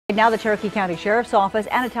Now the Cherokee County Sheriff's Office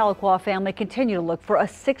and a Tahlequah family continue to look for a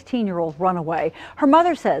 16-year-old runaway. Her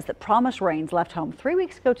mother says that Promise Rains left home 3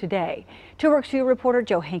 weeks ago today. 2 Works 2 reporter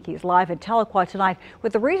Joe Hankey is live in Tahlequah tonight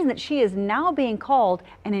with the reason that she is now being called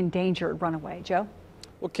an endangered runaway. Joe?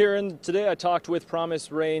 Well, Karen, today I talked with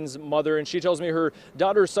Promise Rain's mother, and she tells me her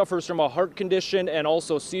daughter suffers from a heart condition and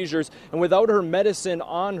also seizures. And without her medicine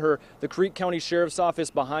on her, the Creek County Sheriff's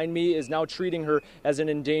Office behind me is now treating her as an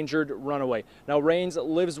endangered runaway. Now, Rains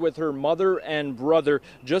lives with her mother and brother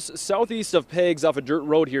just southeast of Peggs off a dirt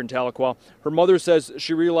road here in Tahlequah. Her mother says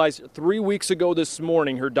she realized 3 weeks ago this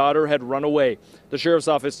morning her daughter had run away. The Sheriff's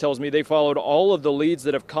Office tells me they followed all of the leads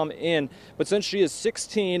that have come in, but since she is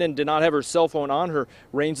 16 and did not have her cell phone on her,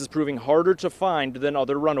 Rains is proving harder to find than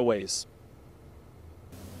other runaways.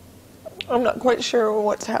 I'm not quite sure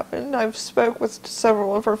what's happened. I've spoke with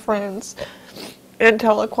several of her friends in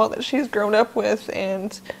Tahlequah that she's grown up with,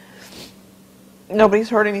 and nobody's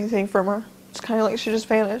heard anything from her. It's kind of like she just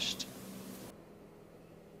vanished.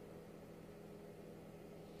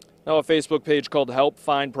 Now, a Facebook page called Help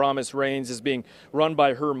Find Promise Rains is being run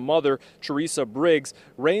by her mother, Teresa Briggs.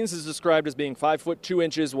 Rains is described as being 5 foot 2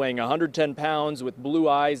 inches, weighing 110 pounds, with blue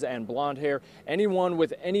eyes and blonde hair. Anyone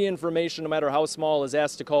with any information, no matter how small, is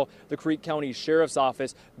asked to call the Creek County Sheriff's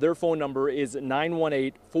Office. Their phone number is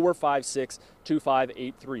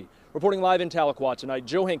 918-456-2583. Reporting live in Tahlequah tonight,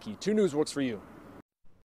 Joe Hankey, 2 News Works for you.